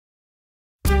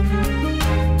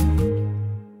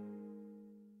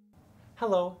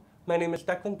Hello, my name is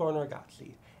Declan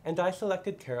Born-Ragazzi, and I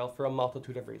selected Carroll for a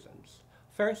multitude of reasons.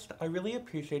 First, I really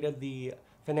appreciated the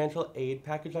financial aid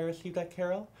package I received at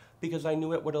Carroll because I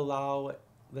knew it would allow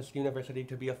this university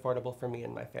to be affordable for me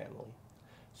and my family.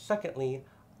 Secondly,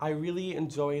 I really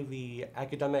enjoy the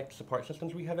academic support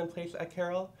systems we have in place at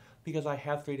Carroll because I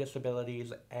have 3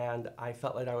 disabilities and I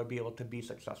felt like I would be able to be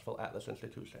successful at this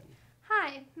institution.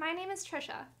 Hi, my name is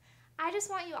Trisha. I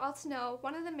just want you all to know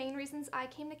one of the main reasons I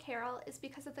came to Carroll is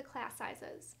because of the class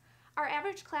sizes. Our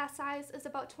average class size is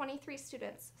about 23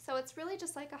 students, so it's really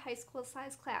just like a high school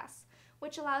size class,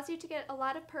 which allows you to get a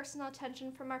lot of personal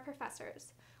attention from our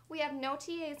professors. We have no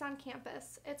TAs on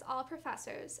campus, it's all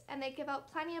professors, and they give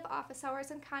out plenty of office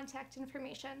hours and contact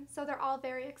information, so they're all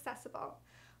very accessible.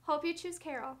 Hope you choose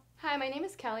Carroll. Hi, my name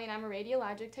is Kelly and I'm a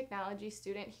radiologic technology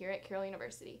student here at Carroll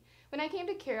University. When I came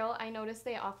to Carroll, I noticed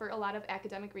they offer a lot of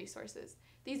academic resources.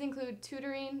 These include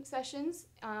tutoring sessions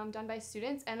done by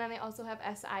students, and then they also have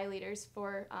SI leaders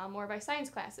for more of our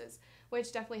science classes,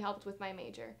 which definitely helped with my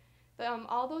major.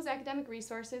 All those academic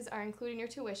resources are included in your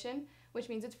tuition, which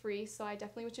means it's free, so I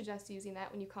definitely would suggest using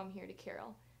that when you come here to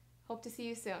Carroll. Hope to see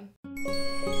you soon.